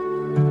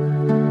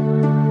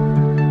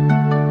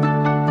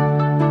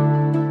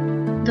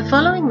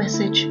following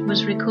message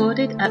was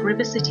recorded at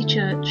River City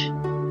Church.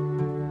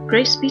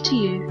 Grace be to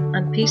you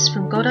and peace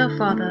from God our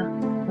Father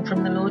and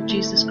from the Lord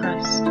Jesus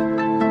Christ.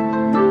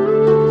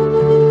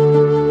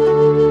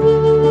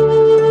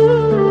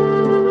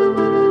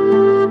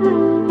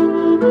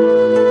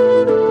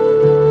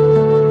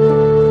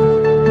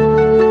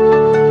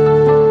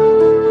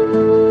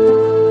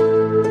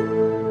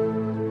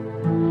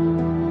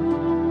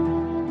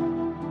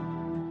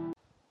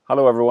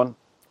 Hello everyone.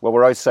 Well,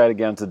 we're outside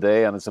again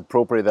today, and it's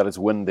appropriate that it's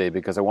windy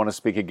because I want to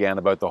speak again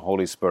about the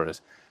Holy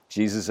Spirit.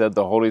 Jesus said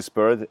the Holy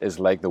Spirit is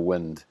like the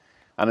wind.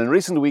 And in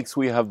recent weeks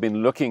we have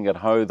been looking at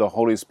how the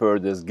Holy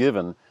Spirit is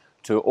given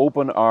to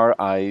open our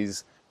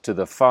eyes to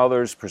the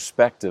Father's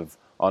perspective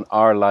on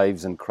our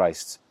lives in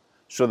Christ,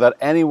 so that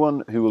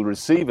anyone who will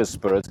receive His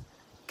Spirit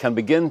can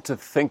begin to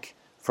think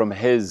from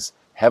His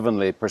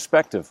heavenly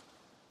perspective.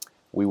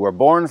 We were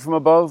born from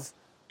above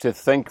to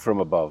think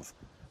from above.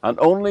 And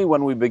only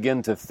when we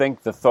begin to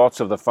think the thoughts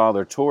of the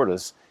Father toward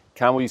us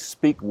can we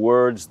speak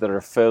words that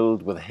are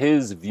filled with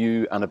His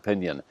view and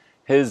opinion,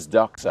 His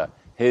doxa,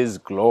 His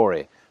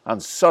glory.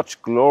 And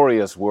such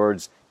glorious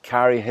words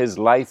carry His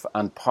life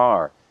and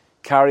power,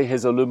 carry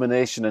His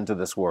illumination into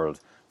this world.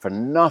 For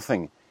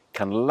nothing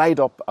can light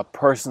up a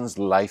person's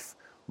life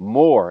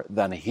more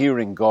than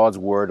hearing God's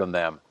word on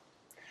them.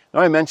 Now,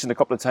 I mentioned a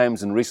couple of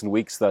times in recent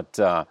weeks that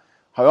how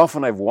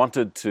often I've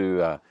wanted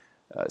to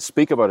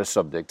speak about a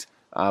subject,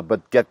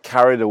 but get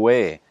carried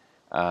away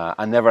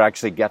and never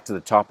actually get to the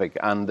topic.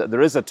 And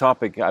there is a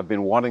topic I've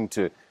been wanting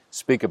to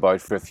speak about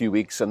for a few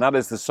weeks, and that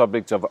is the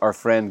subject of our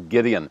friend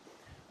Gideon.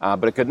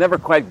 But I could never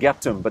quite get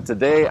to him, but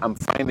today I'm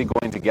finally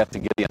going to get to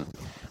Gideon.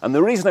 And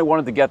the reason I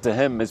wanted to get to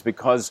him is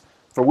because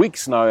for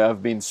weeks now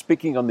I've been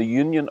speaking on the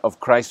union of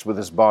Christ with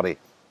His body,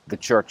 the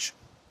church.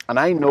 And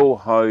I know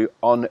how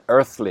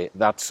unearthly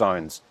that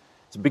sounds.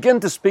 To begin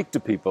to speak to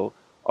people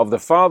of the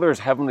Father's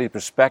heavenly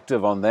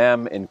perspective on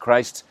them in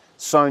Christ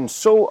sounds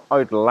so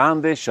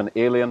outlandish and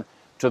alien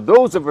to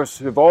those of us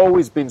who've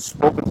always been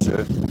spoken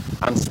to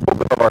and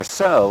spoken of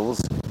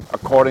ourselves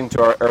according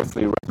to our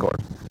earthly record.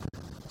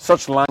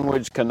 Such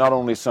language can not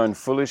only sound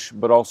foolish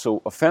but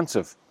also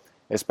offensive,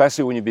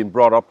 especially when you've been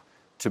brought up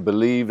to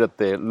believe that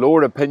the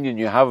lower opinion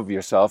you have of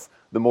yourself,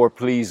 the more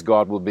pleased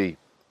God will be.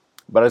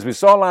 But as we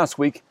saw last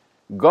week,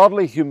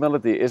 godly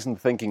humility isn't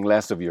thinking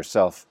less of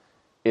yourself.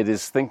 It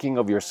is thinking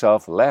of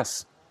yourself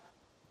less.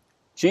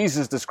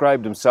 Jesus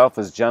described Himself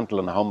as gentle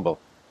and humble,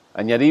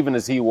 and yet even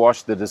as He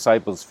washed the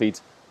disciples' feet,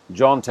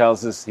 John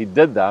tells us He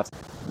did that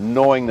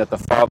knowing that the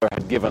Father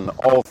had given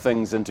all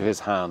things into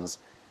His hands,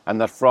 and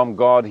that from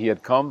God He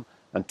had come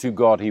and to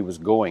God He was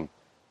going.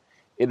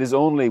 It is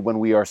only when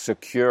we are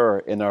secure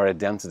in our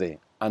identity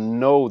and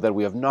know that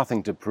we have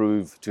nothing to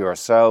prove to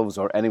ourselves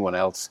or anyone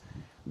else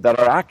that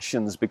our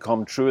actions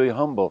become truly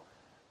humble,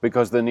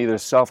 because they're neither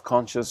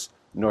self-conscious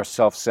nor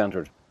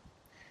self-centered.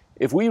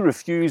 If we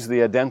refuse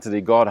the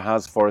identity God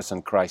has for us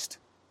in Christ,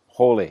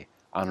 holy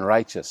and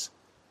righteous,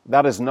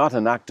 that is not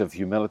an act of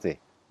humility,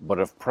 but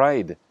of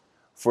pride.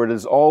 For it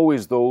is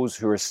always those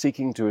who are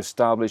seeking to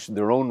establish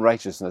their own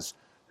righteousness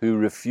who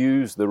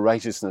refuse the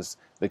righteousness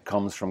that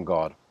comes from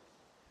God.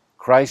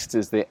 Christ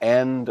is the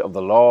end of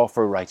the law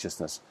for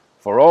righteousness,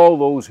 for all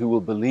those who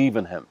will believe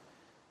in Him,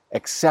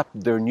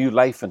 accept their new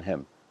life in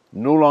Him,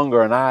 no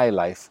longer an I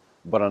life,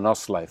 but an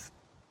us life.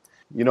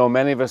 You know,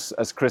 many of us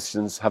as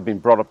Christians have been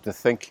brought up to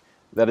think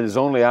that it is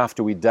only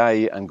after we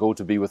die and go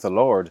to be with the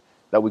Lord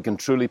that we can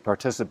truly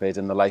participate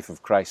in the life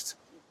of Christ.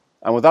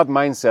 And with that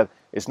mindset,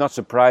 it's not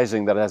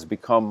surprising that it has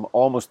become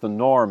almost the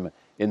norm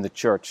in the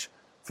church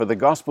for the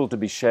gospel to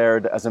be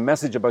shared as a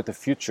message about the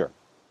future.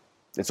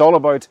 It's all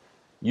about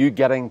you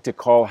getting to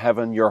call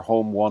heaven your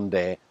home one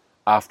day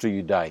after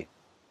you die.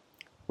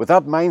 With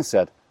that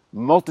mindset,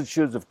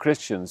 multitudes of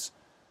Christians,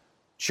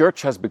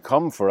 church has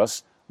become for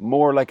us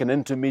more like an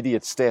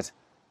intermediate state,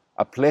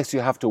 a place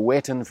you have to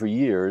wait in for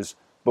years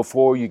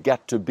before you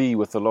get to be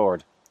with the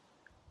Lord.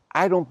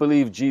 I don't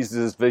believe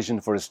Jesus'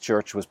 vision for His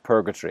church was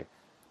purgatory,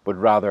 but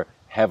rather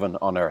heaven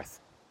on earth.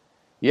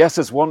 Yes,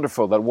 it's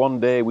wonderful that one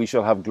day we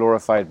shall have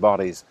glorified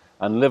bodies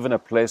and live in a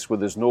place where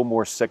there's no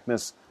more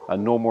sickness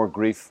and no more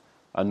grief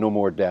and no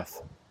more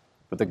death.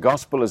 But the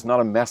gospel is not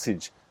a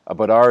message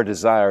about our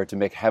desire to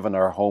make heaven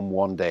our home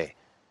one day.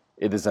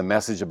 It is a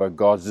message about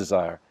God's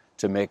desire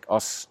to make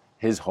us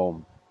His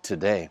home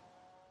today.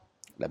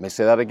 Let me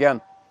say that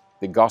again.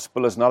 The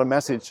gospel is not a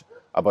message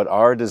about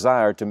our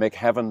desire to make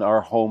heaven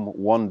our home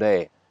one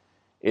day.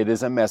 It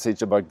is a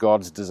message about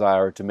God's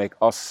desire to make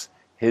us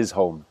His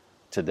home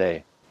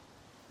today.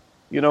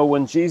 You know,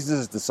 when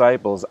Jesus'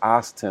 disciples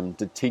asked Him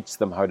to teach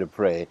them how to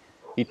pray,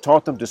 He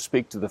taught them to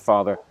speak to the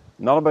Father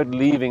not about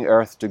leaving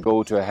earth to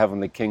go to a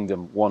heavenly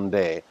kingdom one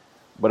day,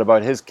 but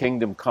about His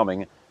kingdom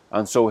coming,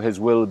 and so His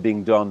will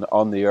being done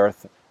on the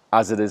earth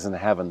as it is in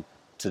heaven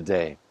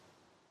today.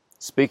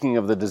 Speaking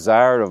of the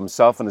desire of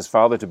Himself and His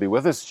Father to be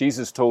with us,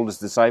 Jesus told His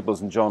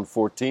disciples in John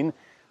 14,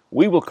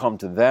 we will come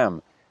to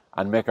them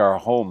and make our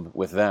home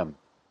with them.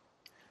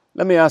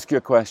 Let me ask you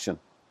a question.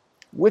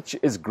 Which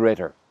is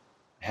greater,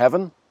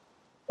 heaven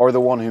or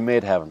the one who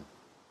made heaven?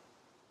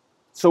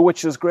 So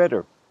which is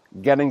greater,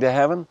 getting to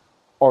heaven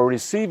or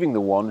receiving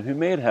the one who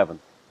made heaven?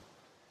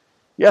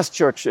 Yes,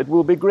 church, it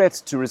will be great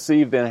to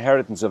receive the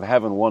inheritance of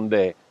heaven one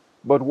day,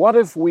 but what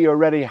if we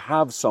already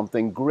have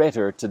something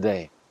greater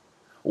today?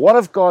 What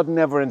if God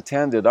never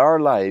intended our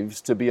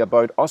lives to be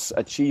about us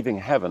achieving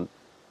heaven,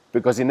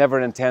 because He never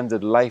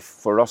intended life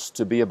for us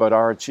to be about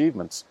our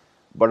achievements,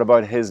 but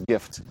about His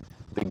gift,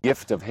 the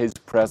gift of His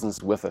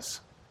presence with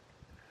us?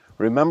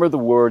 Remember the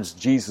words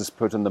Jesus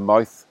put in the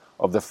mouth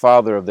of the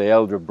father of the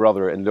elder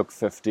brother in Luke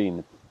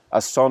 15,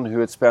 a son who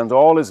had spent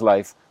all his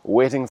life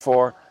waiting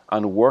for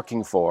and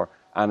working for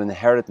an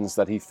inheritance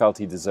that he felt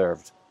he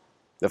deserved.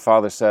 The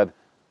father said,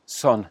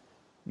 "Son,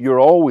 you're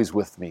always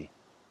with me,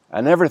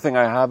 and everything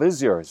I have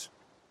is yours."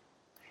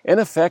 In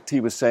effect,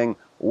 he was saying,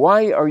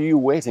 why are you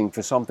waiting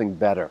for something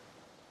better?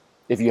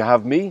 If you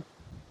have me,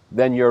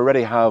 then you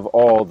already have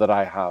all that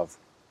I have.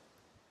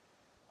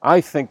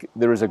 I think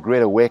there is a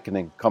great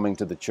awakening coming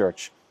to the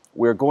church.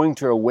 We're going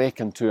to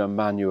awaken to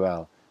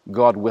Emmanuel,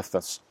 God with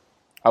us.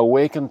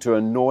 Awaken to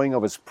a knowing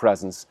of His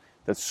presence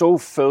that so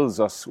fills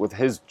us with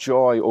His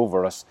joy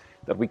over us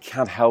that we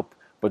can't help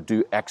but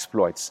do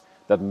exploits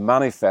that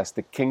manifest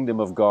the kingdom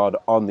of God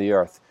on the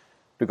earth.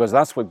 Because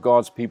that's what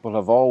God's people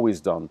have always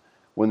done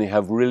when they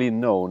have really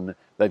known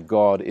that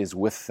God is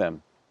with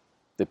them.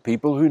 The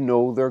people who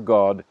know their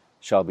God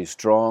shall be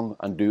strong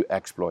and do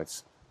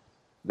exploits.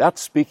 That,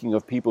 speaking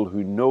of people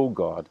who know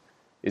God,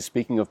 is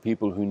speaking of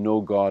people who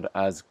know God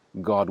as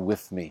God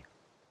with me.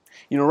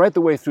 You know, right the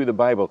way through the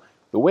Bible,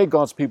 the way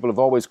God's people have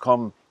always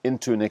come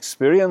into an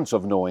experience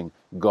of knowing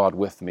God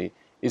with me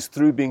is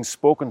through being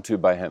spoken to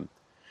by Him.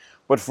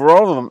 But for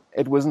all of them,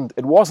 it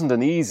wasn't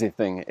an easy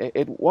thing.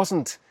 It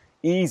wasn't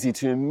easy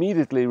to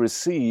immediately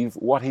receive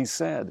what He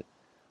said.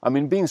 I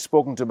mean, being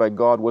spoken to by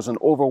God was an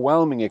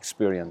overwhelming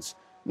experience,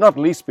 not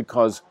least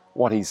because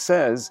what He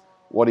says,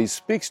 what He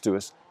speaks to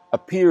us,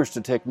 appears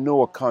to take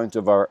no account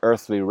of our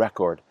earthly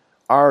record,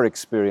 our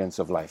experience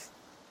of life.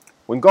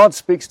 When God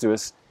speaks to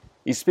us,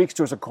 He speaks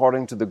to us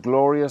according to the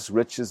glorious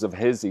riches of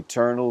His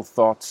eternal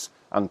thoughts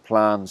and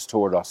plans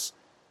toward us,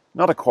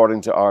 not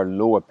according to our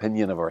low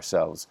opinion of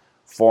ourselves,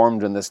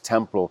 formed in this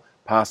temporal,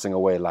 passing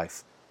away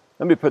life.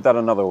 Let me put that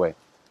another way.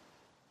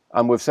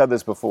 And we've said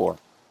this before.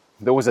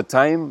 There was a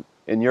time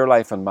in your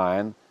life and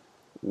mine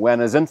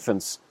when, as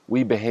infants,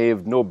 we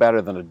behaved no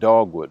better than a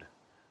dog would.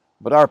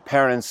 But our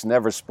parents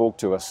never spoke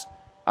to us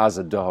as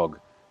a dog,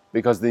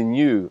 because they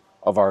knew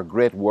of our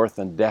great worth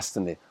and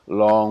destiny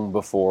long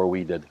before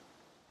we did.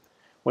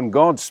 When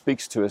God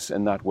speaks to us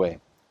in that way,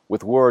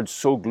 with words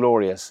so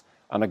glorious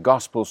and a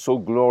gospel so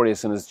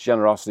glorious in His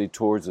generosity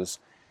towards us,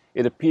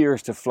 it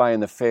appears to fly in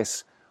the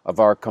face of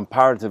our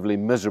comparatively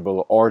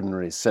miserable,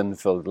 ordinary,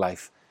 sin-filled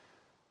life.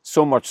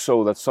 So much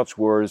so that such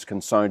words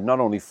can sound not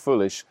only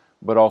foolish,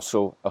 but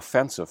also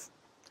offensive.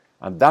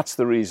 And that's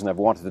the reason I've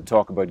wanted to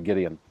talk about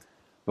Gideon,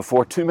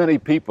 before too many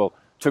people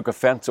took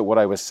offense at what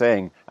I was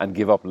saying and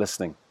gave up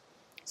listening.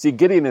 See,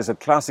 Gideon is a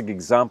classic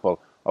example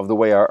of the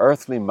way our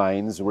earthly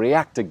minds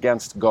react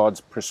against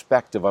God's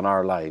perspective on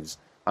our lives,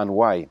 and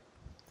why.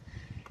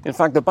 In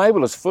fact, the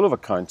Bible is full of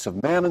accounts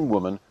of men and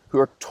women who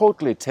are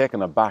totally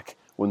taken aback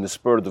when the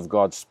Spirit of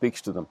God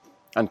speaks to them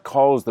and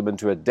calls them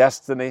into a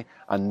destiny,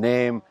 a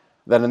name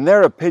that in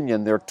their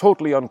opinion they're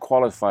totally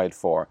unqualified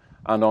for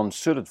and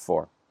unsuited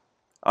for.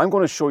 I'm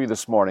going to show you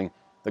this morning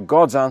that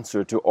God's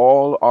answer to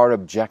all our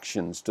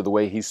objections to the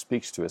way He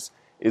speaks to us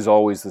is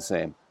always the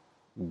same.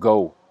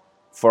 Go,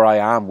 for I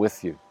am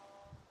with you.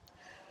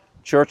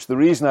 Church, the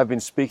reason I've been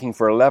speaking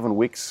for 11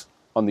 weeks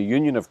on the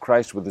union of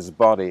Christ with His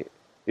body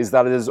is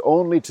that it is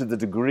only to the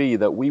degree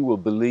that we will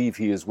believe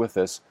He is with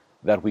us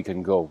that we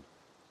can go.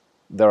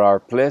 There are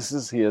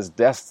places He has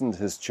destined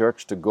His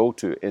church to go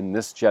to in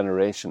this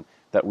generation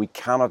that we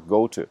cannot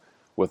go to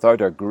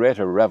without a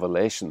greater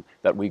revelation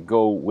that we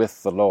go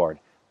with the Lord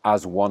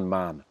as one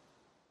man.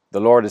 The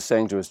Lord is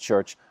saying to His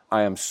church,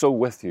 I am so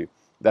with you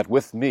that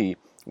with me,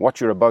 what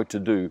you're about to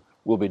do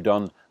will be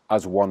done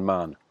as one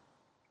man.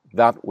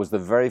 That was the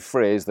very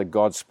phrase that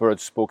God's Spirit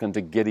spoke into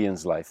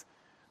Gideon's life.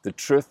 The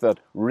truth that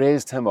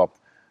raised him up,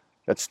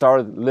 that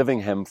started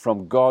living him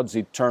from God's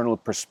eternal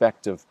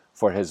perspective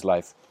for his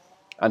life.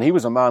 And he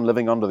was a man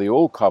living under the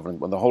old covenant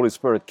when the Holy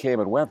Spirit came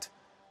and went.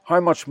 How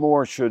much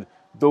more should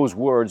those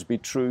words be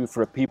true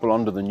for a people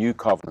under the new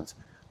covenant,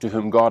 to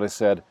whom God has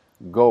said,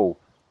 Go,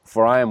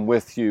 for I am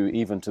with you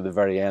even to the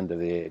very end of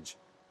the age.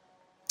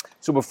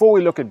 So before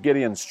we look at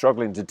Gideon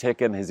struggling to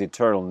take in his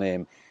eternal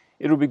name,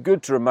 it would be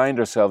good to remind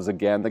ourselves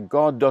again that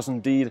God does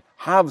indeed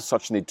have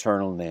such an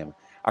eternal name,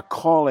 a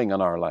calling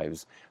on our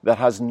lives that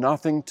has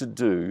nothing to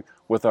do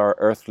with our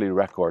earthly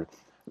record.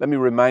 Let me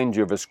remind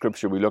you of a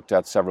scripture we looked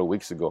at several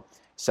weeks ago,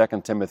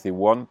 2 Timothy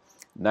 1,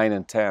 9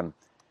 and 10.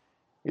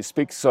 It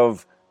speaks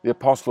of the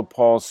Apostle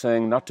Paul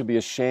saying, not to be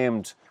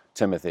ashamed,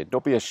 Timothy,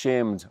 don't be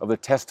ashamed of the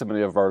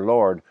testimony of our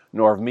Lord,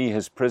 nor of me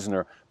his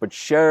prisoner, but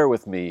share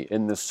with me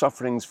in the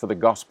sufferings for the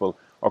gospel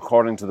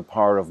according to the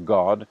power of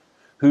God,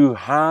 who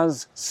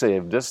has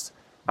saved us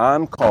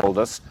and called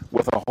us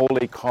with a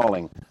holy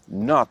calling,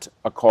 not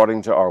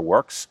according to our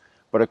works,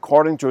 but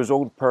according to his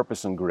own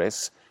purpose and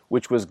grace,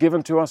 which was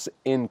given to us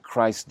in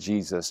Christ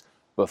Jesus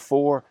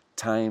before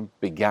time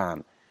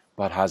began,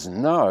 but has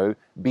now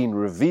been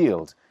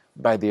revealed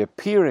by the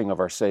appearing of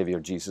our Saviour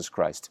Jesus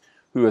Christ,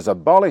 who has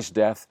abolished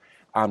death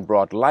and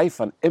brought life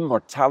and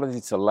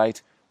immortality to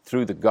light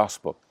through the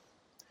gospel.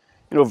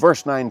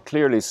 Verse 9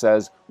 clearly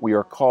says, we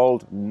are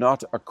called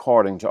not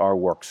according to our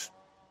works.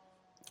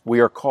 We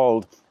are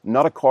called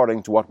not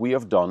according to what we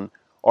have done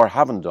or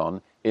haven't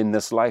done in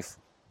this life.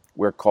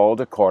 We're called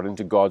according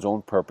to God's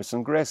own purpose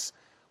and grace,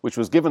 which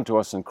was given to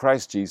us in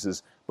Christ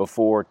Jesus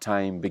before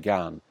time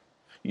began.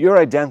 Your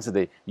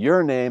identity,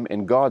 your name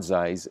in God's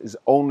eyes is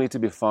only to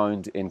be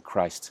found in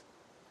Christ.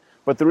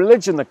 But the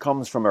religion that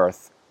comes from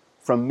earth,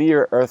 from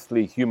mere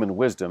earthly human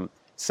wisdom,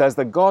 says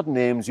that God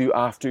names you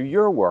after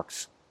your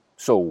works.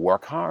 So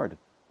work hard,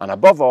 and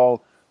above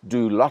all,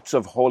 do lots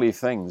of holy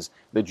things,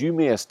 that you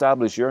may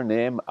establish your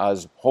name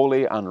as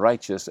holy and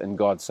righteous in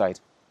God's sight.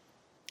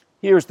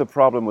 Here's the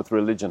problem with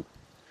religion.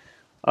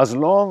 As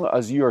long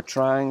as you are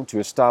trying to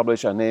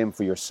establish a name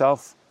for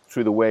yourself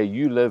through the way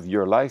you live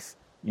your life,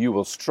 you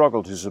will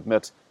struggle to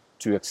submit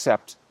to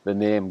accept the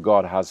name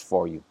God has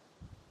for you.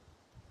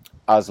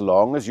 As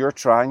long as you're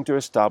trying to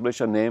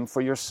establish a name for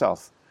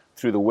yourself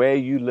through the way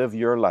you live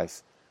your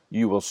life,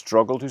 you will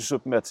struggle to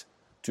submit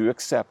to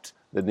accept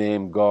the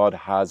name God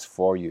has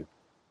for you.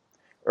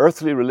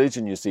 Earthly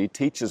religion, you see,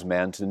 teaches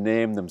men to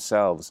name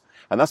themselves.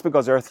 And that's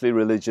because earthly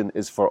religion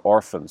is for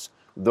orphans,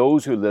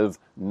 those who live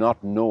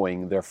not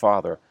knowing their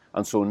Father,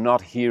 and so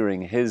not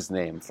hearing his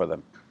name for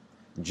them.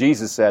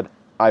 Jesus said,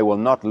 I will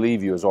not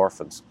leave you as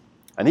orphans.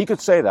 And he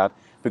could say that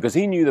because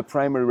he knew the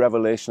primary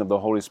revelation of the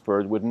Holy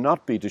Spirit would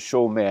not be to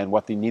show men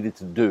what they needed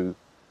to do,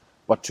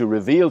 but to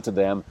reveal to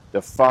them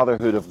the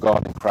fatherhood of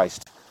God in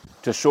Christ,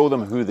 to show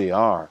them who they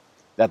are,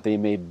 that they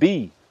may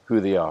be who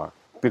they are,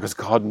 because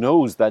God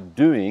knows that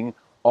doing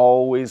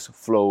always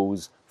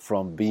flows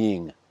from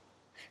being.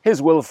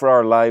 His will for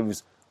our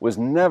lives was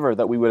never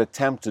that we would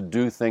attempt to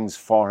do things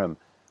for him,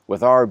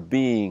 with our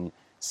being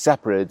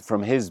separated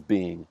from his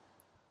being.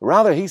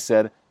 Rather, he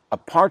said,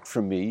 apart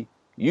from me,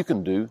 you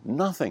can do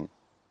nothing.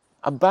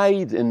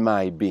 Abide in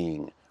my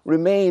being,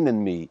 remain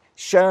in me,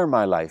 share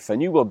my life,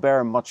 and you will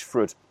bear much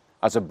fruit,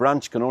 as a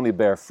branch can only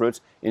bear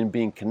fruit in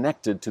being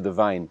connected to the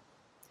vine.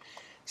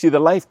 See, the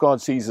life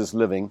God sees us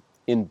living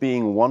in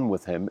being one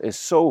with him is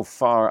so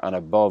far and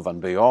above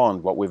and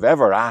beyond what we've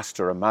ever asked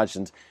or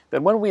imagined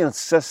that when we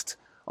insist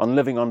on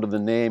living under the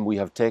name we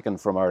have taken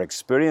from our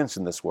experience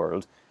in this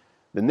world,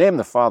 the name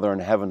the Father in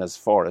heaven has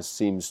for us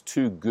seems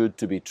too good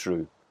to be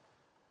true.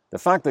 The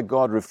fact that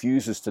God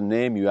refuses to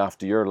name you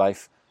after your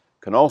life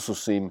can also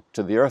seem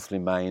to the earthly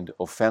mind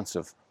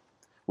offensive,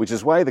 which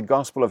is why the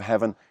gospel of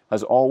heaven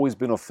has always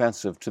been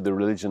offensive to the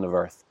religion of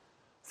earth,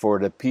 for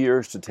it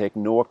appears to take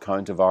no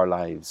account of our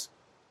lives.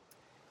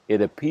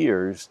 It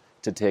appears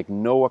to take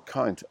no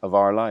account of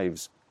our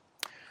lives.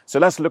 So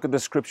let's look at the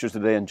scriptures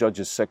today in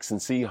Judges 6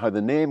 and see how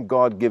the name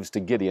God gives to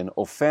Gideon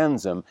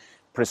offends him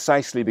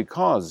precisely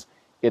because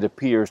it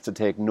appears to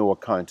take no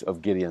account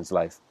of Gideon's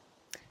life.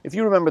 If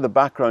you remember the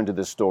background to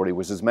this story,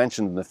 which is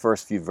mentioned in the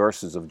first few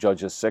verses of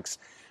Judges 6,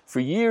 for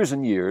years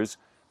and years,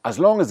 as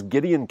long as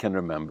Gideon can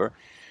remember,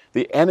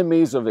 the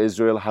enemies of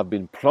Israel have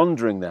been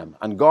plundering them,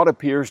 and God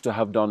appears to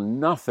have done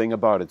nothing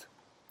about it.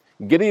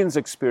 Gideon's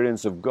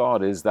experience of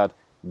God is that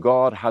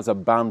God has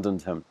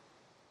abandoned him.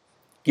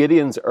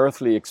 Gideon's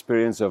earthly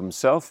experience of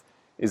himself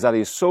is that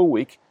he is so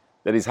weak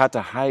that he's had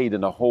to hide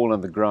in a hole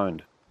in the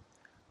ground.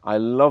 I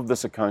love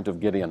this account of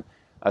Gideon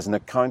as an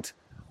account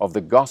of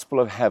the gospel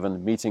of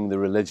heaven meeting the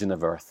religion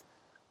of earth,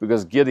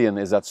 because Gideon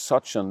is at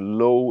such a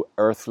low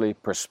earthly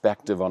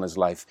perspective on his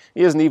life.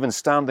 He isn't even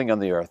standing on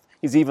the earth.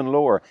 He's even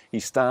lower.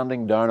 He's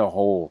standing down a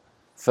hole,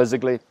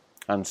 physically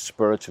and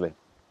spiritually.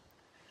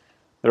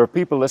 There are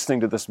people listening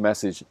to this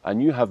message,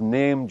 and you have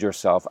named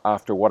yourself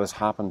after what has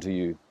happened to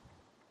you.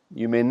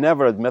 You may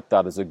never admit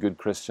that as a good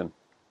Christian.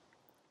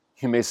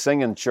 You may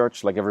sing in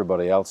church like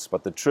everybody else,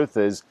 but the truth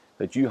is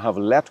that you have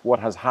let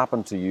what has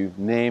happened to you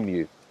name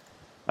you.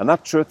 And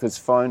that truth is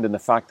found in the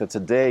fact that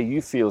today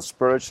you feel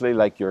spiritually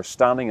like you're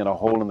standing in a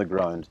hole in the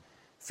ground,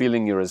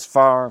 feeling you're as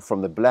far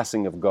from the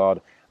blessing of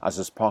God as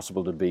is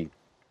possible to be.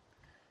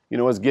 You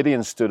know, as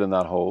Gideon stood in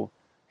that hole,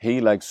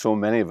 he, like so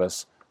many of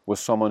us, was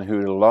someone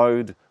who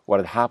allowed what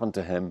had happened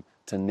to him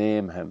to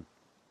name him.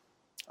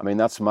 I mean,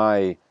 that's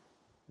my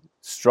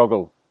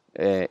struggle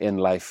in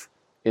life,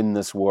 in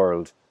this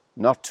world,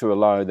 not to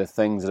allow the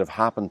things that have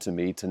happened to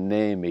me to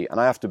name me. And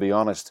I have to be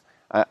honest,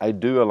 I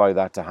do allow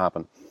that to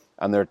happen.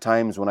 And there are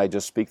times when I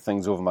just speak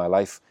things over my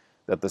life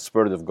that the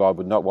Spirit of God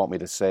would not want me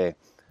to say.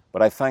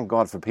 But I thank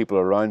God for people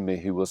around me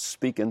who will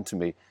speak into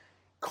me,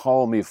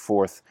 call me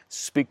forth,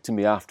 speak to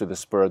me after the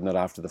Spirit, not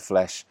after the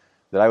flesh,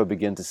 that I would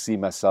begin to see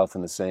myself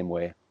in the same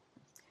way.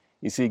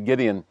 You see,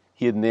 Gideon,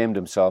 he had named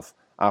himself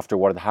after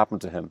what had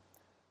happened to him.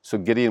 So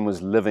Gideon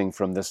was living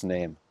from this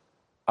name,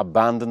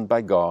 abandoned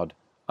by God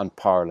and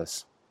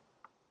powerless.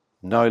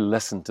 Now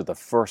listen to the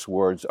first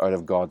words out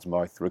of God's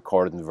mouth,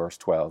 recorded in verse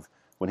 12.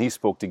 When he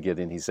spoke to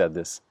Gideon, he said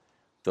this,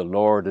 "The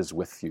Lord is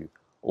with you,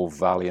 O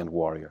valiant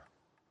warrior.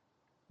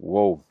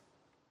 Whoa.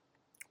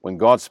 When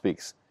God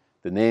speaks,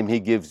 the name he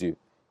gives you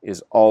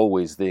is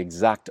always the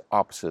exact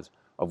opposite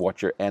of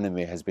what your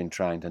enemy has been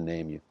trying to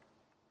name you.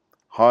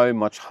 How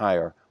much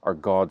higher are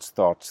God's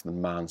thoughts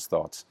than man's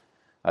thoughts,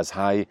 as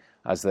high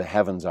as the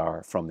heavens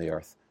are from the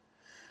earth.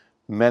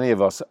 Many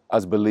of us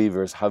as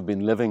believers have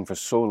been living for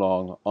so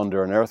long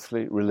under an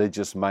earthly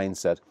religious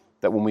mindset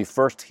that when we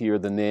first hear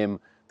the name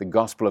the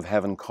gospel of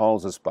heaven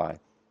calls us by,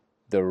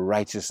 the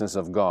righteousness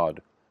of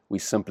God, we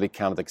simply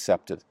cannot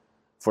accept it,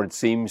 for it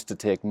seems to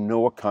take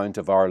no account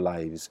of our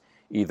lives,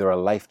 either a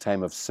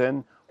lifetime of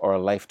sin or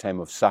a lifetime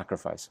of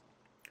sacrifice.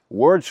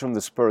 Words from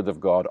the Spirit of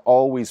God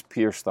always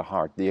pierce the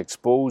heart. They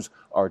expose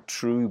our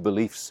true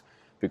beliefs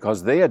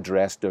because they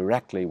address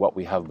directly what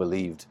we have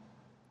believed.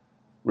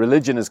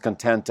 Religion is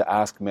content to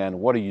ask men,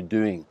 what are you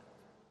doing?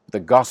 The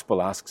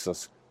gospel asks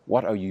us,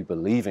 what are you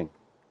believing?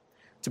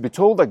 To be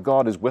told that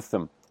God is with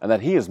them and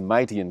that he is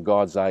mighty in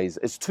God's eyes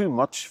is too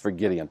much for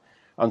Gideon,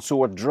 and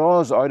so it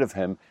draws out of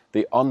him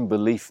the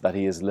unbelief that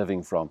he is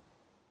living from.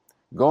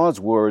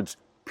 God's words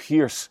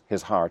pierce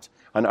his heart,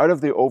 and out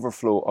of the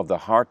overflow of the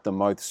heart the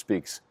mouth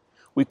speaks.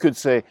 We could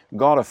say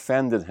God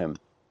offended him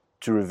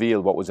to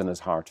reveal what was in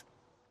his heart.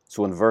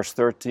 So in verse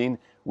 13,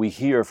 we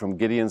hear from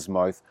Gideon's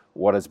mouth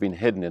what has been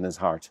hidden in his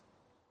heart.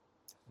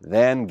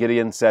 Then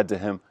Gideon said to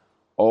him,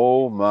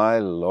 O my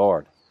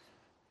Lord,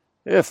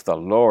 if the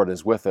Lord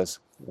is with us,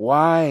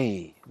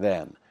 why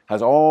then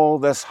has all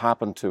this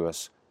happened to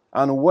us?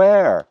 And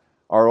where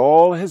are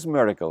all his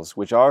miracles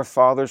which our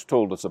fathers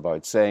told us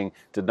about, saying,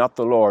 did not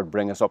the Lord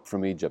bring us up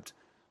from Egypt?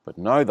 But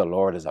now the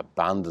Lord has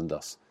abandoned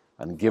us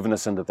and given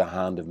us into the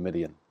hand of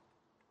Midian.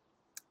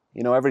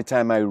 You know, every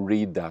time I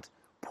read that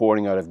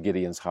pouring out of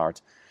Gideon's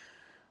heart,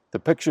 the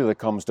picture that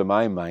comes to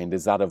my mind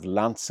is that of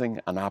lancing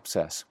an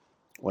abscess.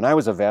 When I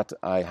was a vet,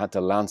 I had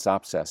to lance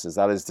abscesses,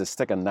 that is to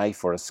stick a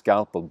knife or a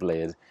scalpel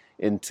blade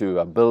into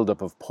a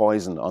buildup of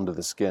poison under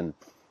the skin.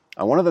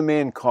 And one of the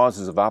main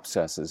causes of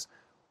abscesses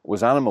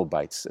was animal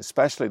bites,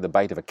 especially the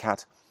bite of a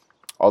cat,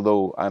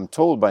 although I'm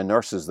told by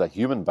nurses that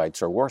human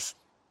bites are worse.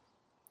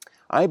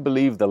 I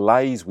believe the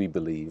lies we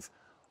believe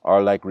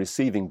are like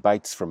receiving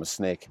bites from a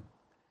snake.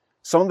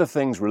 Some of the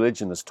things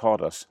religion has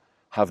taught us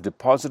have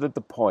deposited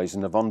the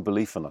poison of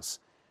unbelief in us,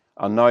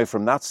 and now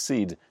from that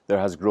seed there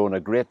has grown a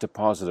great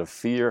deposit of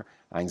fear,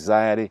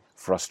 anxiety,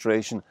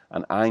 frustration,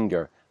 and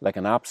anger, like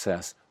an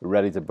abscess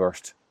ready to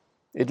burst.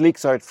 It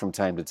leaks out from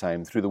time to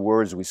time through the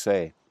words we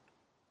say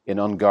in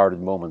unguarded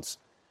moments.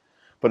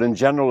 But in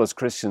general, as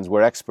Christians,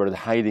 we're expert at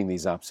hiding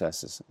these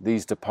abscesses,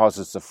 these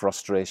deposits of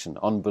frustration,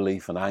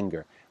 unbelief, and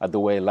anger at the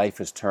way life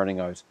is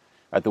turning out,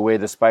 at the way,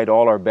 despite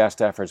all our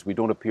best efforts, we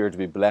don't appear to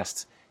be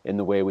blessed in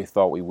the way we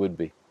thought we would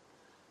be.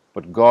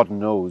 But God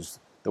knows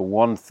the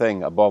one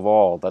thing above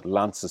all that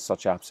lances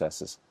such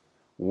abscesses.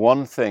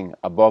 One thing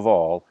above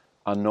all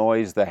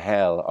annoys the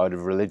hell out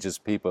of religious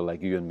people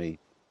like you and me,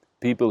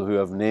 people who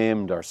have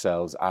named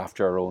ourselves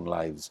after our own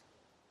lives: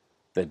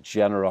 the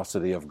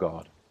generosity of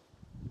God.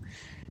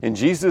 In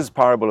Jesus'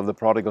 parable of the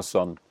prodigal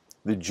son,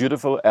 the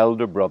dutiful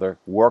elder brother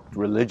worked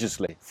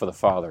religiously for the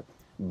father,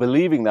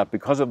 believing that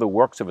because of the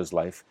works of his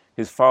life,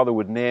 his father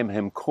would name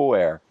him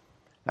co-heir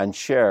and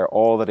share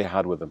all that he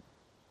had with him.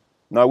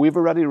 Now, we've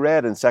already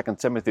read in 2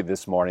 Timothy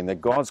this morning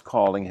that God's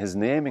calling, his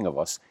naming of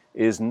us,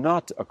 is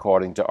not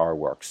according to our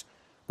works,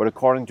 but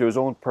according to his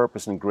own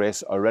purpose and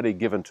grace already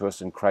given to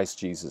us in Christ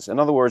Jesus. In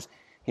other words,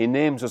 he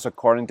names us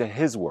according to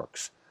his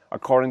works,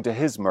 according to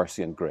his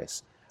mercy and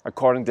grace,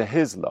 according to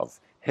his love,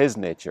 his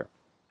nature.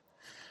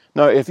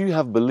 Now, if you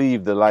have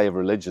believed the lie of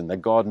religion that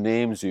God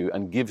names you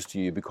and gives to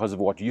you because of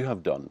what you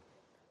have done,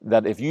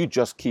 that if you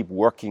just keep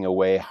working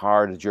away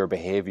hard at your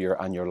behavior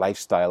and your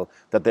lifestyle,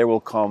 that there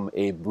will come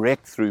a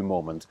breakthrough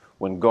moment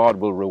when God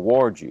will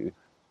reward you,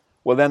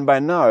 well then by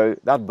now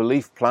that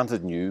belief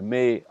planted in you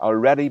may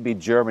already be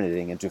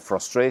germinating into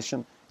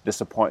frustration,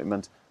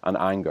 disappointment, and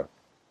anger.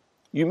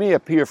 You may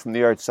appear from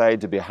the outside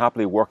to be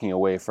happily working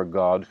away for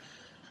God,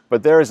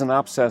 but there is an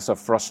abscess of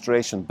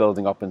frustration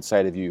building up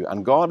inside of you,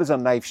 and God is a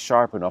knife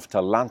sharp enough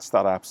to lance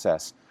that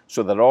abscess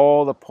so that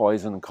all the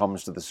poison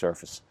comes to the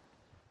surface.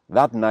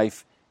 That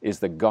knife is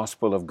the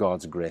gospel of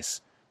God's grace,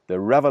 the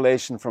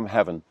revelation from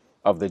heaven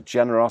of the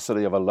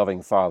generosity of a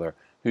loving Father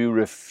who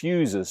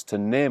refuses to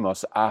name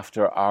us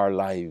after our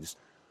lives,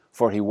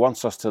 for he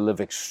wants us to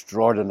live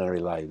extraordinary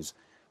lives,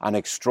 and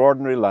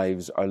extraordinary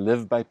lives are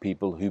lived by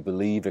people who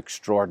believe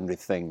extraordinary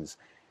things.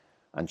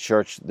 And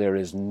church, there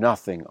is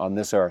nothing on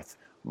this earth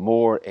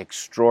more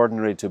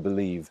extraordinary to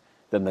believe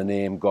than the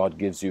name God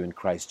gives you in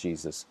Christ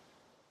Jesus,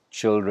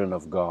 children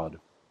of God.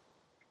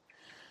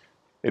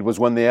 It was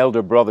when the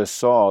elder brother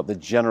saw the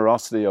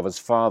generosity of his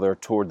father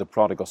toward the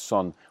prodigal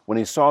son, when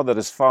he saw that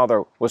his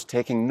father was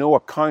taking no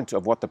account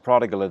of what the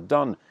prodigal had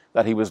done,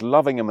 that he was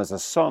loving him as a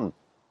son.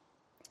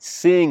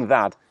 Seeing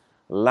that,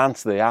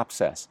 lanced the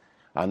abscess,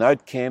 and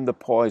out came the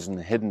poison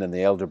hidden in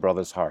the elder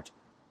brother's heart: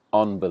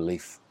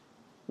 unbelief.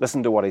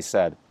 Listen to what he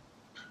said.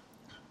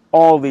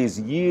 All these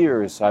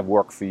years I've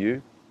worked for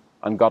you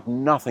and got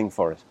nothing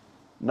for it,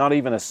 not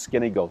even a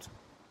skinny goat.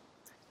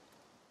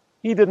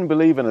 He didn't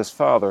believe in his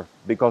Father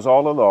because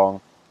all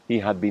along he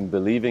had been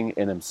believing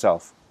in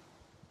himself.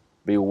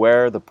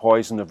 Beware the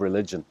poison of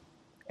religion,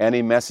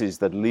 any message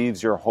that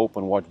leaves your hope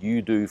on what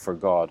you do for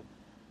God.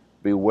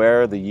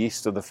 Beware the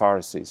yeast of the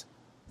Pharisees,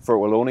 for it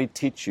will only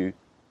teach you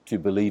to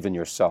believe in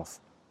yourself.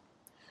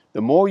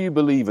 The more you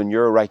believe in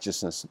your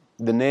righteousness,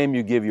 the name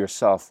you give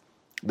yourself,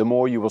 the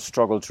more you will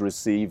struggle to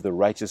receive the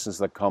righteousness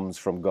that comes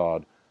from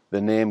God,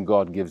 the name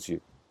God gives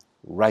you.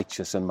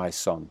 Righteous in my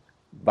Son,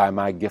 by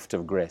my gift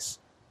of grace,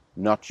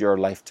 not your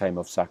lifetime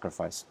of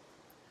sacrifice.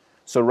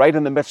 So right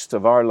in the midst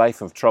of our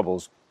life of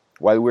troubles,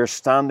 while we're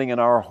standing in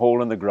our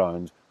hole in the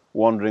ground,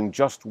 wondering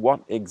just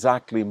what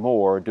exactly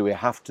more do we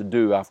have to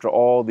do after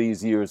all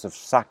these years of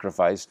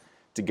sacrifice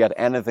to get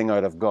anything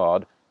out of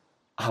God,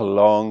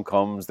 along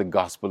comes the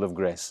gospel of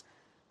grace,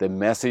 the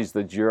message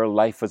that your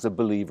life as a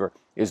believer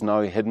is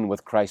now hidden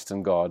with Christ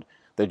and God,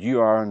 that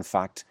you are in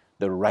fact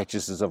the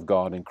righteousness of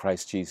God in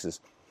Christ Jesus.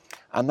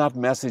 And that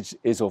message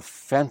is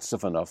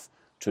offensive enough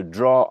to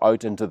draw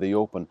out into the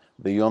open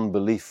the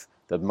unbelief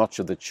that much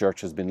of the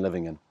church has been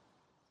living in.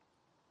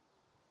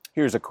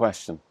 Here's a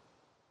question.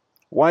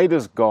 Why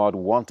does God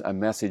want a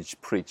message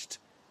preached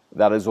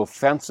that is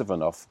offensive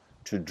enough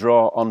to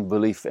draw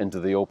unbelief into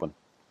the open?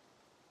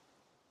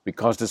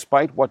 Because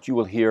despite what you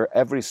will hear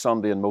every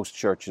Sunday in most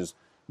churches,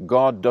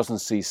 God doesn't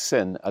see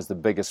sin as the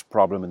biggest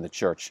problem in the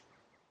church.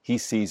 He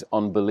sees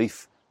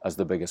unbelief as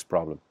the biggest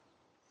problem.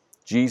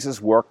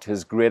 Jesus worked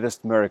his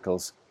greatest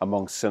miracles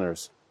among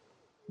sinners,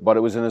 but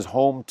it was in his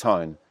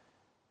hometown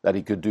that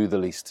he could do the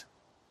least,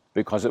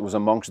 because it was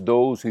amongst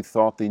those who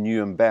thought they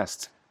knew him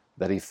best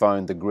that he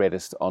found the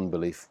greatest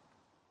unbelief.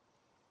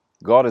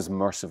 God is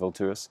merciful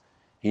to us.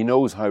 He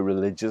knows how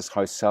religious,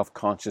 how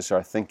self-conscious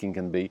our thinking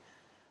can be,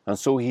 and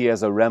so he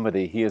has a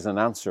remedy, he has an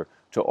answer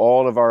to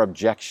all of our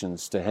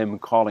objections to him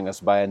calling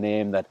us by a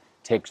name that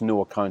takes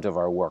no account of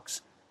our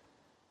works.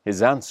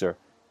 His answer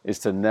is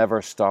to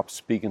never stop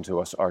speaking to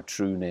us our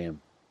true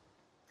name.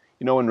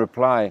 You know, in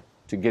reply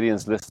to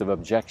Gideon's list of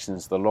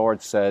objections, the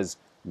Lord says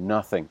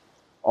nothing.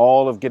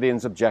 All of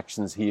Gideon's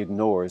objections he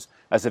ignores,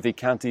 as if he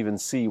can't even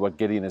see what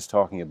Gideon is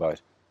talking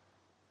about.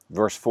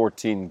 Verse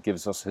 14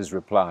 gives us his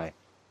reply.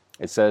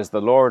 It says,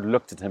 "The Lord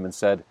looked at him and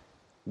said,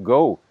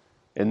 'Go,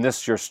 in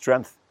this your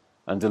strength,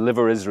 and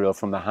deliver Israel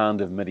from the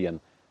hand of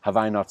Midian. Have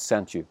I not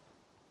sent you?'"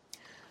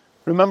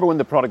 Remember when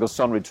the prodigal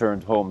son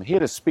returned home, he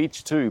had a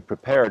speech too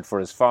prepared for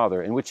his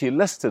father, in which he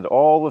listed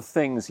all the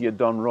things he had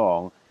done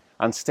wrong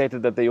and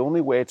stated that the only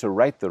way to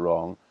right the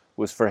wrong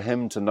was for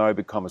him to now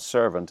become a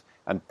servant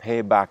and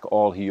pay back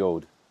all he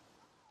owed.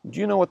 Do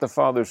you know what the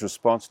father's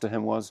response to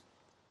him was?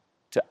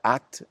 To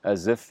act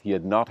as if he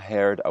had not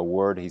heard a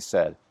word he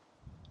said.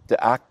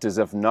 To act as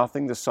if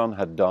nothing the son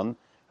had done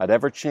had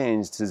ever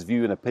changed his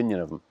view and opinion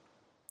of him.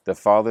 The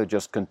father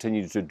just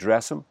continued to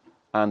dress him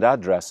and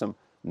address him,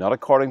 not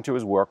according to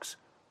his works,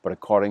 but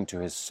according to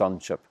his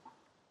sonship.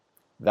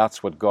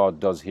 That's what God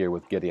does here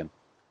with Gideon.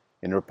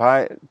 In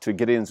reply to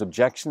Gideon's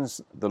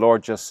objections, the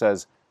Lord just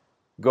says,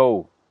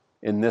 "Go,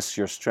 in this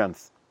your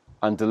strength,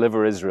 and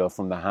deliver Israel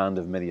from the hand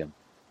of Midian.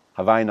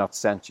 Have I not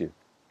sent you?"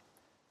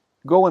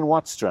 Go in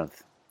what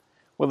strength?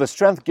 Well, the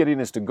strength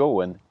Gideon is to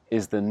go in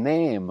is the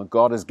name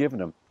God has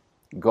given him.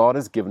 God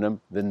has given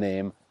him the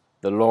name,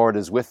 "The Lord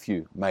is with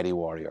you, mighty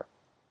warrior."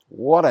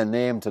 What a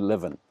name to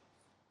live in.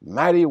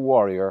 Mighty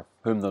warrior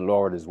whom the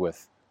Lord is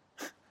with.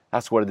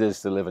 That's what it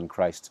is to live in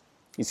Christ.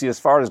 You see, as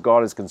far as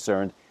God is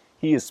concerned,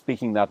 he is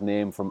speaking that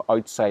name from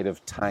outside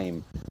of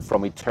time,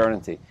 from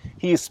eternity.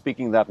 He is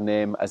speaking that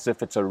name as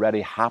if it's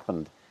already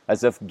happened,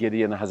 as if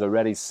Gideon has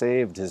already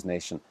saved his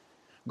nation.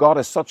 God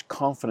has such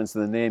confidence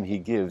in the name he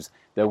gives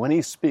that when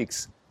he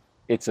speaks,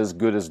 it's as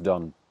good as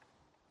done.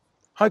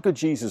 How could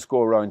Jesus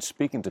go around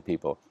speaking to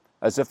people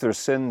as if their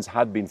sins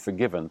had been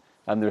forgiven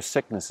and their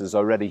sicknesses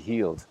already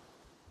healed?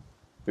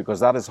 Because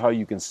that is how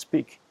you can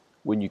speak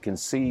when you can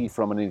see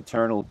from an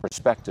eternal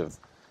perspective.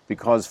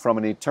 Because from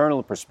an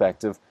eternal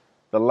perspective,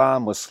 the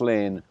Lamb was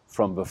slain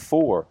from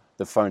before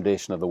the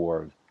foundation of the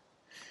world.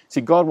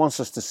 See, God wants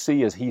us to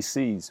see as he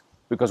sees.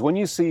 Because when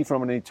you see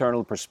from an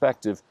eternal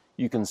perspective,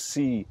 you can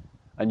see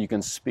and you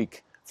can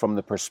speak from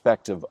the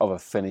perspective of a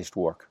finished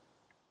work.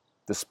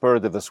 The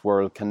spirit of this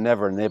world can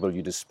never enable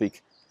you to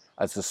speak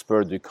as the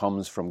spirit that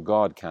comes from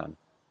God can.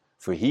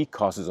 For he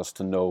causes us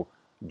to know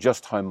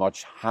just how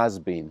much has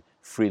been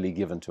freely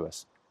given to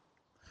us.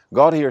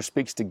 God here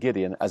speaks to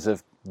Gideon as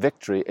if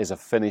victory is a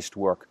finished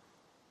work.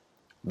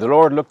 The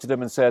Lord looked at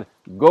him and said,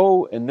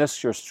 "Go in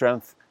this your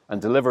strength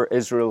and deliver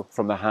Israel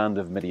from the hand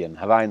of Midian.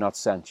 Have I not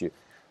sent you?"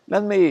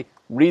 Let me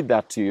read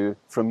that to you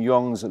from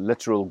Young's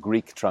literal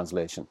Greek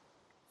translation.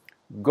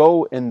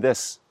 "Go in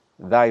this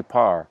thy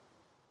power,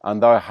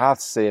 and thou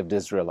hast saved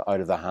Israel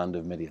out of the hand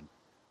of Midian.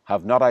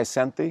 Have not I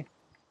sent thee?"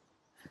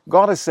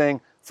 God is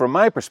saying, from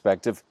my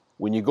perspective,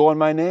 when you go in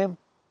my name,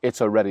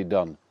 it's already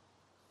done.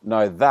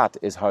 Now that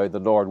is how the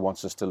Lord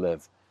wants us to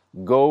live.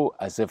 Go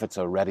as if it's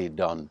already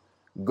done.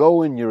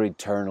 Go in your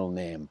eternal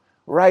name.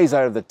 Rise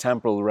out of the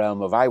temporal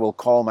realm of "I will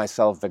call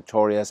myself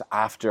victorious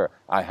after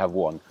I have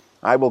won."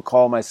 I will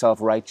call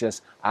myself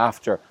righteous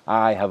after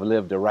I have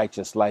lived a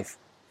righteous life.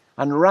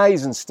 And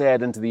rise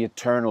instead into the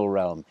eternal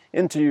realm,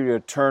 into your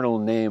eternal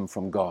name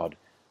from God,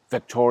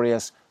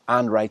 victorious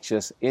and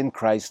righteous in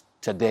Christ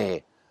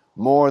today,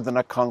 more than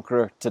a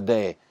conqueror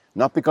today,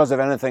 not because of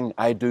anything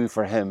I do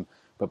for him,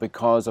 but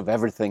because of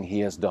everything he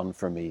has done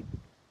for me.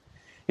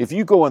 If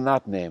you go in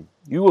that name,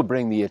 you will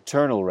bring the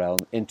eternal realm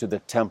into the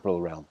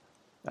temporal realm.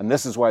 And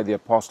this is why the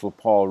Apostle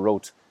Paul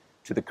wrote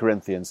to the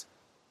Corinthians,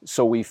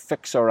 so we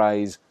fix our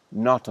eyes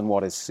not on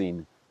what is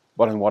seen,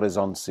 but on what is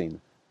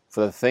unseen.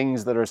 For the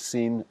things that are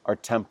seen are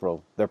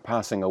temporal, they're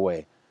passing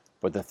away,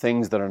 but the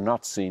things that are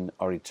not seen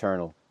are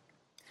eternal.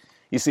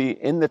 You see,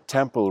 in the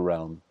temporal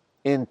realm,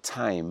 in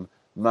time,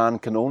 man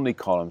can only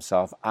call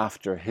himself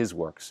after his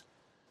works.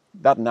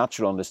 That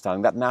natural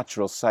understanding, that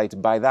natural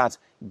sight, by that,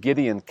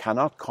 Gideon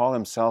cannot call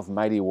himself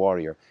mighty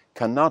warrior,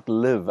 cannot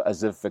live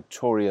as if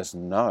victorious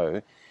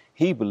now.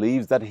 He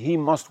believes that he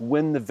must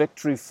win the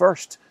victory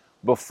first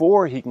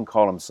before he can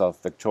call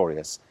himself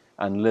victorious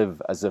and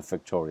live as if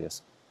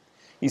victorious.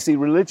 You see,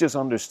 religious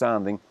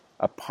understanding,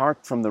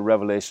 apart from the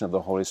revelation of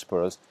the Holy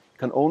Spirit,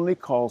 can only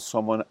call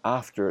someone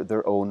after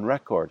their own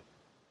record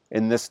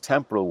in this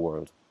temporal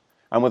world.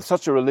 And with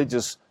such a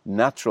religious,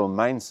 natural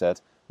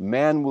mindset,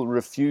 men will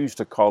refuse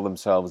to call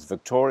themselves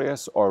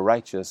victorious or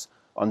righteous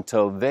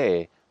until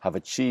they have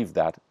achieved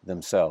that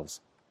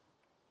themselves.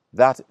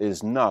 That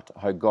is not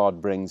how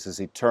God brings his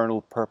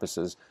eternal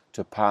purposes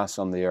to pass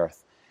on the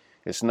earth.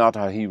 It's not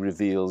how he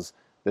reveals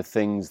the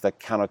things that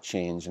cannot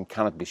change and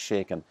cannot be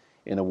shaken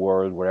in a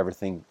world where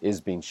everything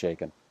is being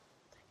shaken.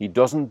 He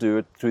doesn't do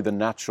it through the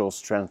natural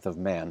strength of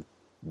men,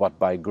 but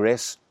by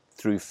grace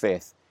through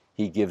faith.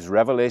 He gives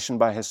revelation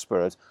by his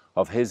Spirit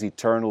of his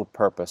eternal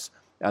purpose,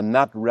 and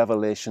that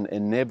revelation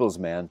enables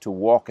men to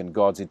walk in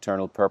God's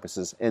eternal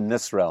purposes in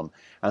this realm.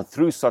 And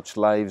through such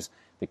lives,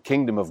 the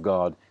kingdom of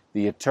God,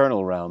 the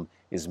eternal realm,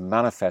 is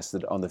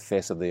manifested on the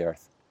face of the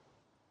earth.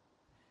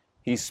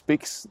 He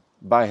speaks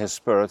by his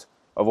Spirit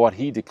of what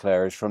he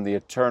declares from the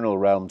eternal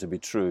realm to be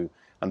true.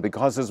 And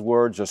because his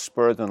words are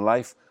spirit and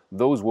life,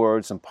 those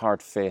words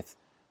impart faith,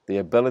 the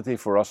ability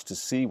for us to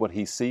see what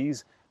he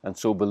sees and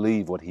so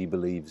believe what he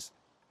believes.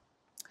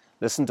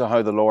 Listen to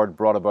how the Lord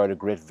brought about a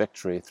great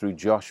victory through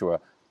Joshua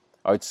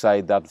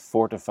outside that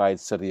fortified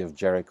city of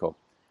Jericho,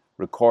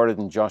 recorded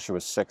in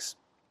Joshua 6.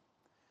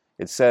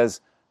 It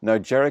says, "Now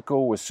Jericho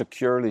was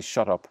securely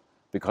shut up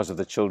because of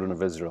the children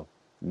of Israel.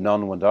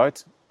 None went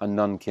out and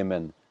none came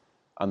in.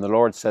 And the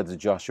Lord said to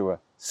Joshua,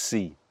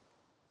 See,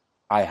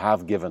 I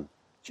have given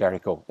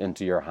Jericho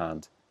into your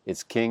hand,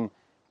 its king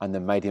and the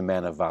mighty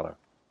men of valor."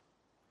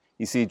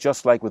 You see,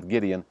 just like with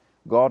Gideon,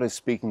 God is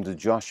speaking to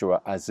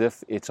Joshua as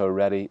if it's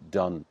already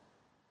done.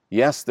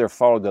 Yes, there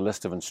followed a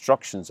list of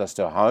instructions as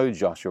to how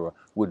Joshua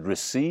would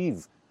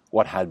receive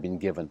what had been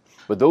given,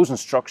 but those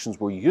instructions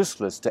were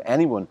useless to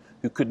anyone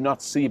who could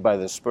not see by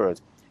the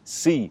Spirit,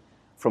 see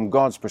from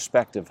God's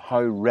perspective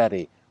how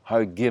ready,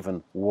 how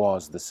given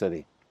was the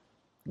city.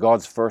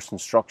 God's first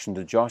instruction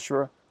to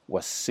Joshua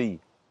was see.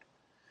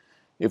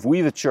 If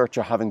we, the church,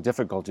 are having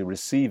difficulty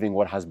receiving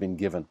what has been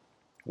given,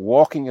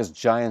 walking as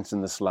giants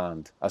in this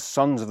land, as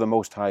sons of the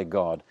Most High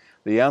God,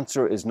 the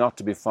answer is not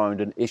to be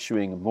found in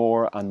issuing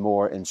more and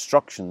more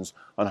instructions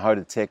on how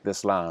to take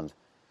this land,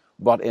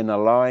 but in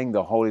allowing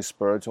the Holy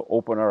Spirit to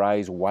open our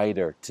eyes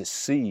wider to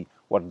see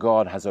what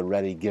God has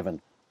already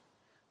given.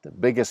 The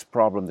biggest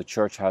problem the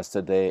church has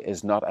today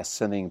is not a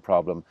sinning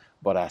problem,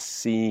 but a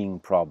seeing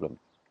problem.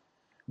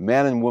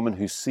 Men and women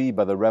who see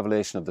by the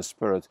revelation of the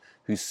Spirit,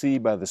 who see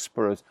by the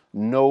Spirit,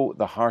 know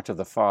the heart of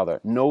the Father,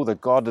 know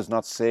that God does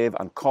not save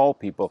and call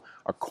people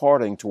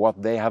according to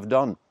what they have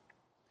done.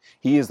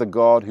 He is the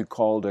God who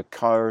called a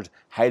coward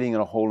hiding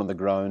in a hole in the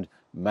ground,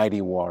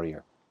 mighty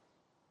warrior,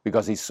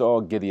 because he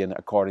saw Gideon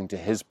according to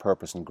his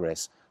purpose and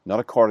grace, not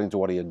according to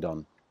what he had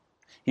done.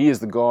 He is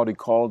the God who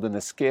called an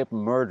escaped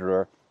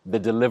murderer the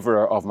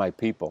deliverer of my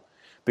people,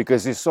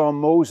 because he saw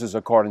Moses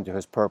according to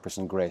his purpose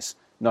and grace,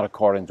 not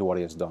according to what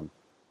he has done.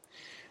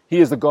 He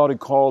is the God who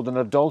called an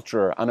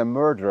adulterer and a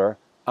murderer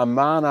a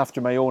man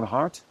after my own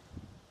heart,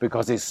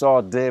 because he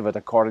saw David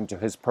according to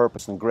his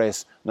purpose and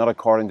grace, not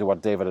according to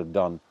what David had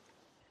done.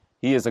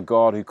 He is a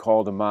God who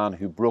called a man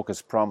who broke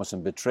his promise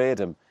and betrayed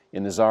him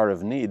in his hour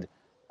of need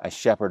a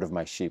shepherd of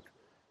my sheep,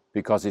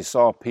 because he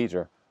saw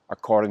Peter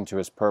according to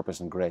his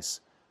purpose and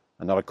grace,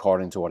 and not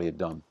according to what he had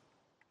done.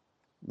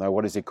 Now,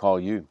 what does he call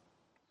you?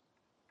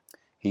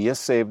 He has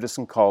saved us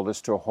and called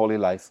us to a holy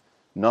life,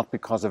 not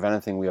because of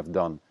anything we have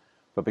done,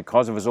 but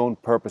because of his own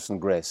purpose and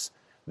grace.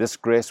 This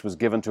grace was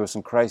given to us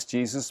in Christ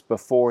Jesus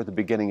before the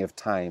beginning of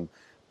time,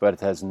 but it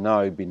has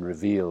now been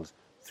revealed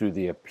through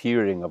the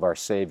appearing of our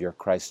Savior,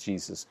 Christ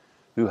Jesus,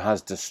 who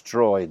has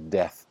destroyed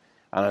death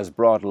and has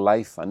brought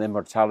life and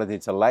immortality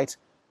to light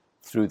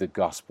through the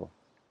gospel.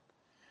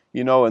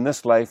 You know, in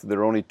this life, there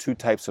are only two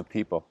types of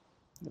people: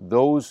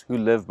 those who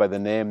live by the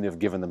name they've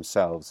given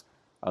themselves,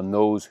 and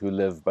those who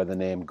live by the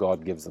name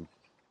God gives them.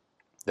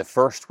 The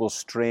first will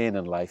strain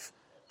in life,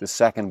 the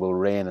second will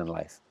reign in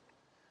life.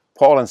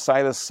 Paul and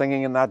Silas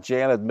singing in that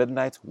jail at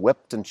midnight,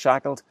 whipped and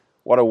shackled,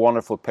 What a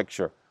wonderful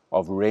picture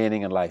of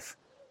reigning in life,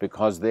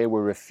 because they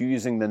were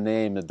refusing the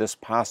name that this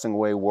passing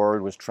away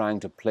world was trying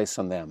to place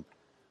on them,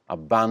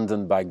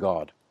 abandoned by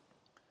God.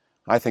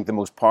 I think the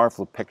most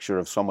powerful picture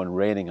of someone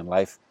reigning in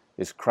life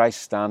is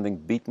Christ standing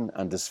beaten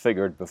and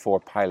disfigured before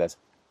Pilate.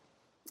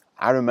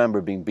 I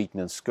remember being beaten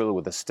in school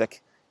with a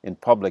stick in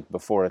public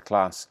before a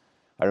class.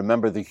 I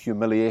remember the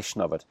humiliation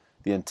of it,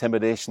 the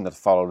intimidation that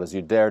followed as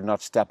you dared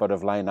not step out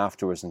of line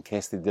afterwards in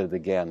case they did it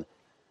again.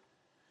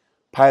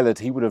 Pilate,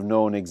 he would have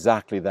known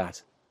exactly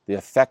that, the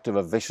effect of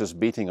a vicious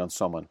beating on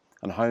someone,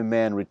 and how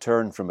men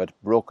returned from it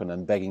broken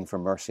and begging for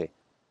mercy.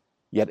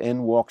 Yet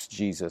in walks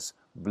Jesus,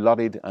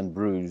 bloodied and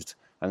bruised,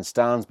 and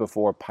stands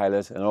before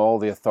Pilate in all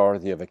the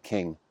authority of a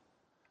king.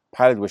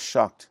 Pilate was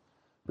shocked,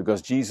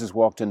 because Jesus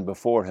walked in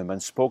before him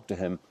and spoke to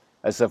him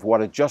as if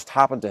what had just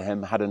happened to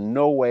him had in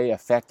no way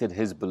affected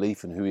his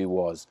belief in who he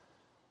was.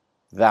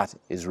 That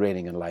is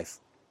reigning in life.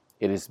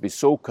 It is to be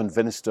so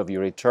convinced of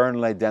your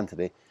eternal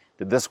identity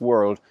that this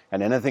world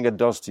and anything it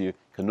does to you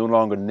can no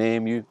longer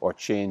name you or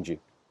change you.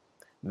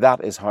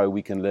 That is how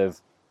we can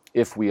live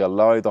if we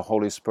allow the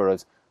Holy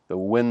Spirit, the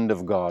wind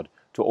of God,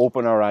 to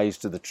open our eyes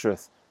to the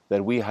truth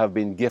that we have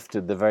been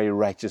gifted the very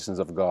righteousness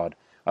of God,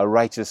 a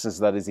righteousness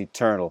that is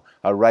eternal,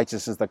 a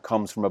righteousness that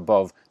comes from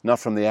above, not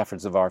from the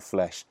efforts of our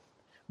flesh.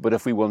 But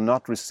if we will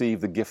not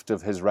receive the gift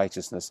of His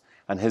righteousness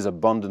and His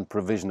abundant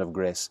provision of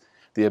grace,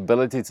 the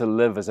ability to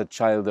live as a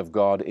child of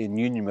God in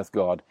union with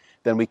God,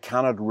 then we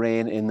cannot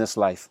reign in this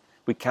life.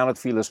 We cannot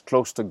feel as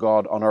close to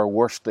God on our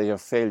worst day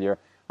of failure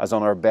as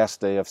on our best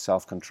day of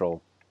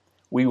self-control.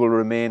 We will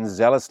remain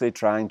zealously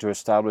trying to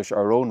establish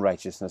our own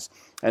righteousness,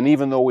 and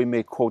even though we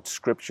may quote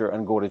Scripture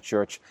and go to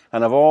church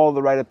and have all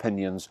the right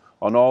opinions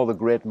on all the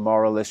great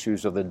moral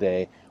issues of the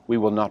day, we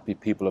will not be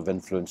people of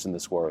influence in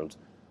this world.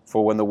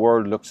 For when the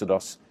world looks at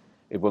us,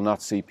 it will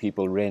not see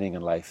people reigning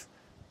in life.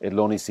 It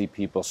will only see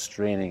people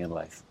straining in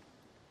life.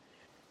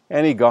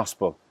 Any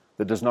gospel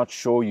that does not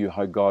show you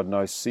how God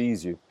now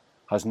sees you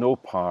has no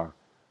power,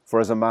 for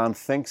as a man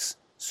thinks,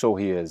 so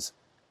he is.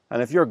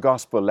 And if your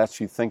gospel lets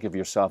you think of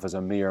yourself as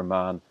a mere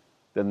man,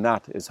 then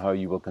that is how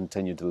you will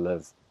continue to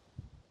live.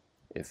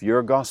 If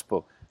your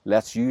gospel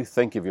lets you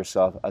think of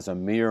yourself as a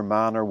mere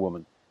man or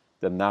woman,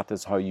 then that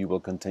is how you will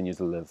continue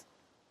to live.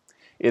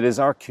 It is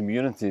our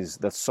communities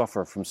that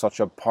suffer from such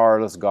a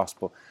powerless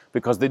gospel,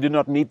 because they do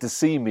not need to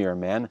see mere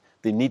men,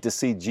 they need to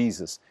see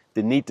Jesus.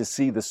 They need to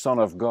see the Son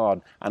of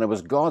God, and it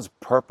was God's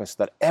purpose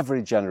that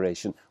every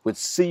generation would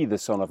see the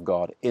Son of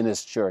God in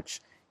His church,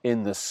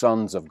 in the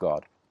sons of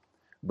God.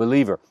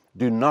 Believer,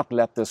 do not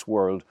let this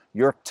world,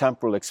 your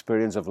temporal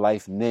experience of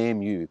life,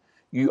 name you.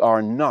 You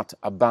are not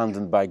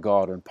abandoned by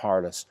God and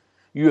powerless.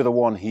 You are the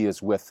one He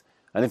is with,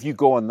 and if you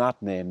go on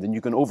that name, then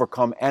you can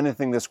overcome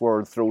anything this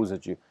world throws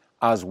at you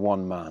as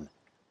one man.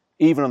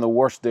 Even on the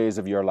worst days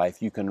of your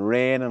life, you can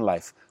reign in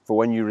life, for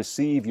when you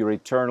receive your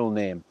eternal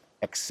name,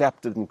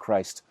 accepted in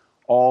Christ,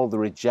 all the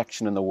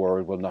rejection in the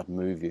world will not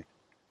move you.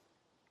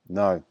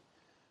 Now,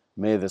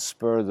 may the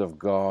Spirit of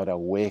God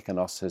awaken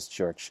us, His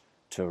church,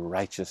 to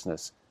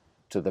righteousness,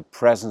 to the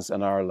presence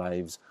in our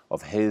lives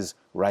of His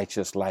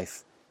righteous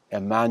life.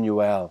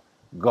 Emmanuel,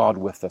 God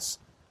with us,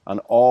 and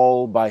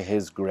all by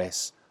His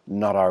grace,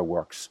 not our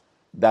works,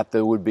 that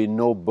there would be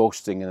no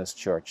boasting in His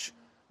church,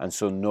 and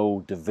so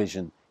no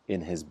division in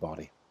His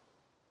body.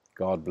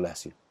 God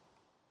bless you.